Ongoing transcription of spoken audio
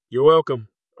You're welcome.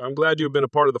 I'm glad you've been a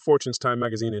part of the Fortune's Time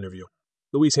magazine interview.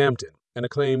 Louise Hampton, an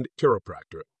acclaimed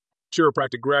chiropractor.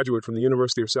 Chiropractic graduate from the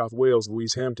University of South Wales,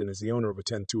 Louise Hampton is the owner of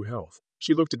Attend2 Health.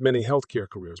 She looked at many healthcare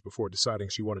careers before deciding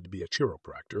she wanted to be a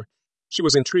chiropractor. She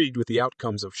was intrigued with the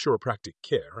outcomes of chiropractic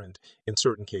care and, in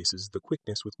certain cases, the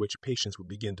quickness with which patients would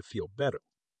begin to feel better.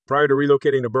 Prior to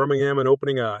relocating to Birmingham and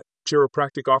opening a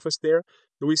chiropractic office there,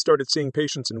 Louise started seeing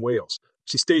patients in Wales.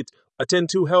 She states,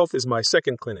 Attend2 Health is my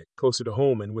second clinic, closer to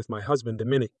home and with my husband,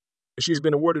 Dominic. She's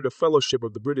been awarded a fellowship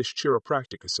of the British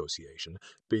Chiropractic Association,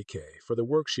 BK, for the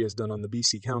work she has done on the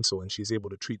BC Council, and she's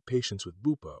able to treat patients with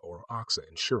BUPA or OXA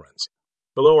insurance.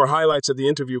 Below are highlights of the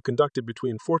interview conducted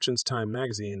between Fortune's Time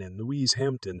magazine and Louise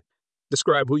Hampton.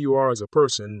 Describe who you are as a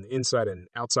person, inside and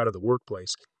outside of the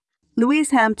workplace.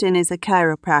 Louise Hampton is a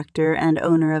chiropractor and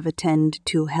owner of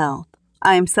Attend2 Health.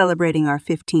 I am celebrating our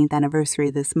 15th anniversary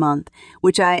this month,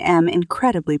 which I am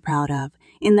incredibly proud of.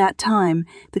 In that time,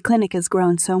 the clinic has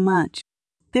grown so much.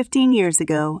 15 years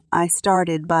ago, I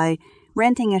started by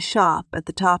renting a shop at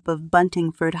the top of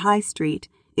Buntingford High Street.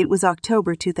 It was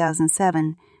October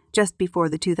 2007, just before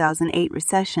the 2008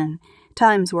 recession.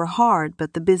 Times were hard,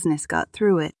 but the business got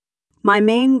through it. My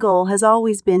main goal has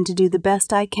always been to do the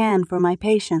best I can for my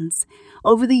patients.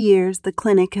 Over the years, the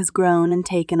clinic has grown and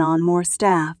taken on more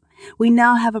staff. We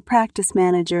now have a practice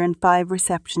manager and 5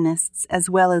 receptionists,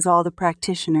 as well as all the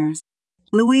practitioners.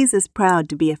 Louise is proud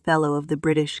to be a fellow of the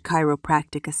British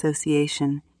Chiropractic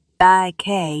Association,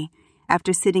 BK.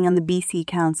 After sitting on the BC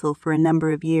Council for a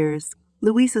number of years,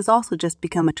 Louise has also just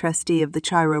become a trustee of the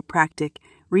Chiropractic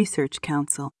Research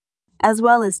Council. As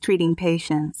well as treating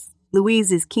patients,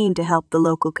 Louise is keen to help the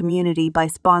local community by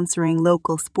sponsoring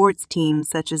local sports teams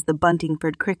such as the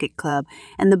Buntingford Cricket Club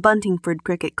and the Buntingford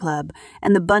Cricket Club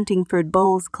and the Buntingford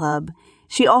Bowls Club.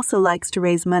 She also likes to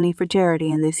raise money for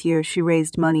charity, and this year she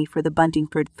raised money for the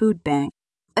Buntingford Food Bank.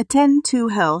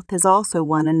 Attend2 Health has also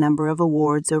won a number of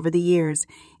awards over the years,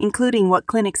 including What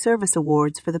Clinic Service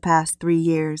Awards for the past 3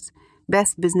 years.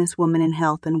 Best Businesswoman in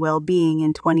Health and Well-Being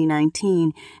in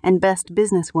 2019, and Best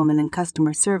Businesswoman in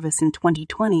Customer Service in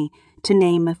 2020, to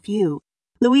name a few.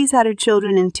 Louise had her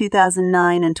children in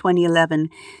 2009 and 2011,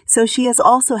 so she has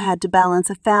also had to balance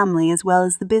a family as well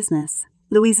as the business.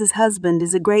 Louise's husband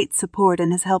is a great support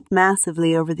and has helped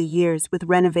massively over the years with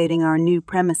renovating our new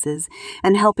premises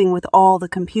and helping with all the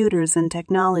computers and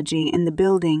technology in the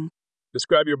building.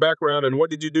 Describe your background and what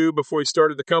did you do before you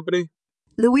started the company?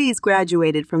 Louise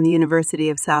graduated from the University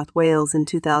of South Wales in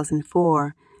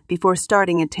 2004. Before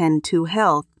starting Attend2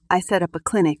 Health, I set up a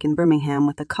clinic in Birmingham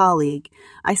with a colleague.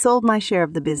 I sold my share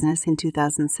of the business in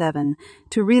 2007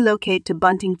 to relocate to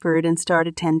Buntingford and start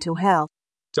Attend2 Health.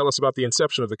 Tell us about the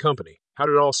inception of the company. How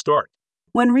did it all start?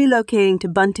 When relocating to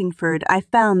Buntingford, I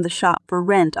found the shop for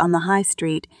rent on the high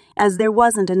street. As there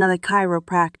wasn't another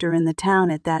chiropractor in the town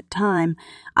at that time,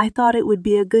 I thought it would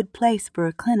be a good place for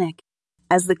a clinic.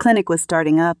 As the clinic was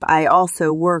starting up, I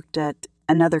also worked at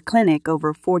another clinic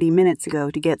over 40 minutes ago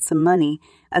to get some money,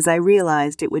 as I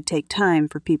realized it would take time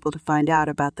for people to find out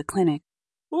about the clinic.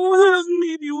 What has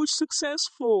made you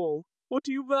successful? What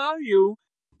do you value?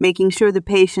 Making sure the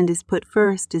patient is put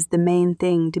first is the main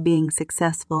thing to being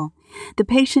successful. The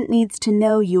patient needs to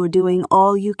know you are doing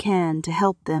all you can to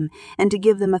help them and to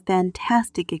give them a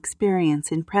fantastic experience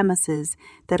in premises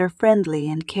that are friendly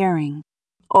and caring.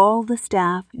 All the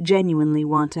staff genuinely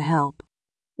want to help.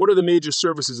 What are the major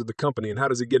services of the company and how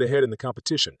does it get ahead in the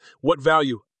competition? What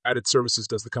value-added services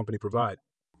does the company provide?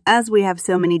 As we have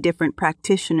so many different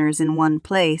practitioners in one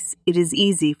place, it is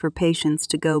easy for patients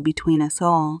to go between us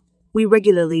all. We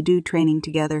regularly do training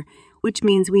together, which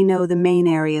means we know the main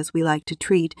areas we like to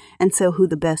treat and so who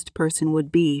the best person would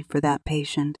be for that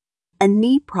patient. A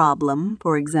knee problem,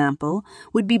 for example,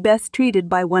 would be best treated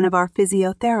by one of our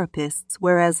physiotherapists,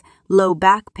 whereas low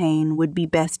back pain would be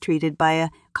best treated by a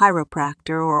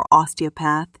chiropractor or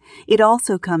osteopath. It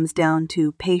also comes down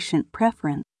to patient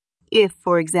preference. If,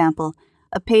 for example,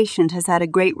 a patient has had a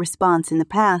great response in the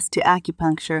past to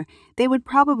acupuncture, they would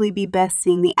probably be best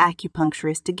seeing the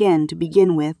acupuncturist again to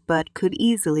begin with, but could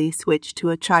easily switch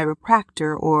to a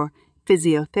chiropractor or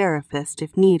physiotherapist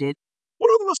if needed. What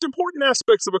are the most important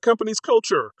aspects of a company's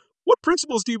culture? What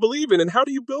principles do you believe in and how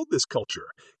do you build this culture?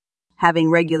 Having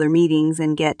regular meetings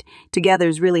and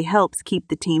get-togethers really helps keep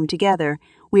the team together.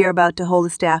 We are about to hold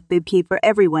a staff bibkey for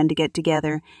everyone to get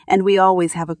together, and we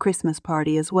always have a Christmas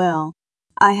party as well.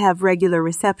 I have regular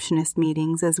receptionist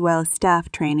meetings as well as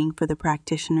staff training for the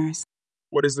practitioners.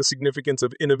 What is the significance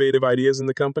of innovative ideas in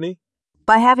the company?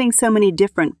 By having so many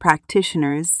different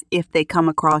practitioners, if they come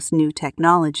across new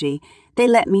technology, they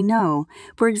let me know.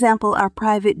 For example, our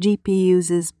private GP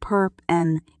uses PERP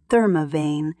and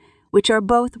Thermavane. which are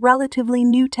both relatively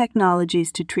new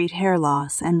technologies to treat hair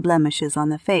loss and blemishes on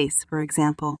the face, for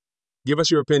example. Give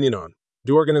us your opinion on,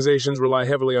 do organizations rely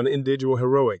heavily on individual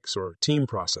heroics or team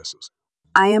processes?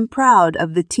 I am proud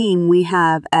of the team we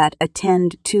have at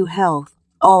Attend to Health,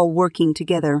 all working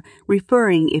together,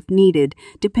 referring if needed,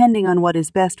 depending on what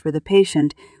is best for the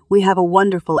patient. We have a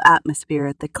wonderful atmosphere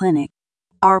at the clinic.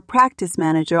 Our practice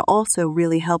manager also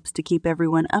really helps to keep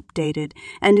everyone updated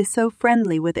and is so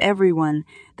friendly with everyone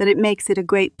that it makes it a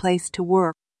great place to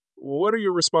work. What are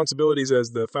your responsibilities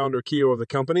as the founder-CEO of the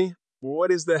company?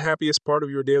 What is the happiest part of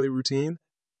your daily routine?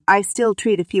 I still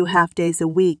treat a few half-days a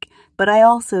week, but I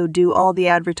also do all the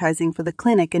advertising for the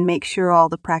clinic and make sure all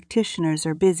the practitioners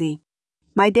are busy.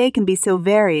 My day can be so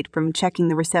varied, from checking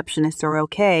the receptionists are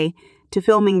okay, to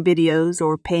filming videos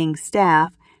or paying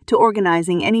staff, to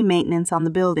organizing any maintenance on the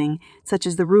building, such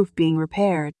as the roof being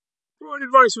repaired. What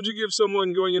advice would you give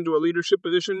someone going into a leadership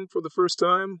position for the first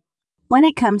time? When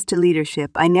it comes to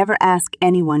leadership, I never ask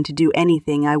anyone to do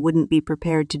anything I wouldn't be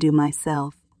prepared to do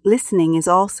myself. Listening is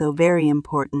also very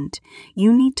important.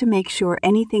 You need to make sure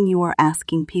anything you are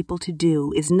asking people to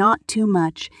do is not too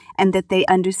much and that they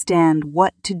understand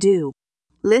what to do.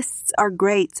 Lists are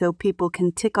great so people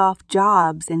can tick off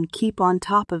jobs and keep on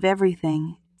top of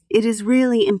everything. It is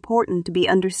really important to be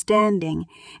understanding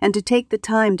and to take the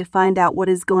time to find out what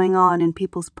is going on in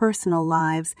people's personal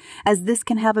lives, as this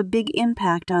can have a big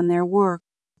impact on their work.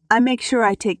 I make sure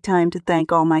I take time to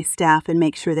thank all my staff and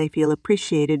make sure they feel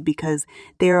appreciated because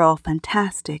they are all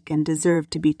fantastic and deserve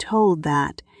to be told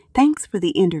that. Thanks for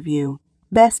the interview.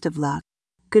 Best of luck.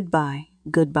 Goodbye.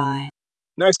 Goodbye.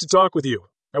 Nice to talk with you.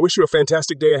 I wish you a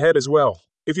fantastic day ahead as well.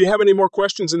 If you have any more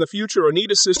questions in the future or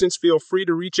need assistance, feel free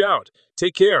to reach out.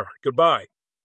 Take care. Goodbye.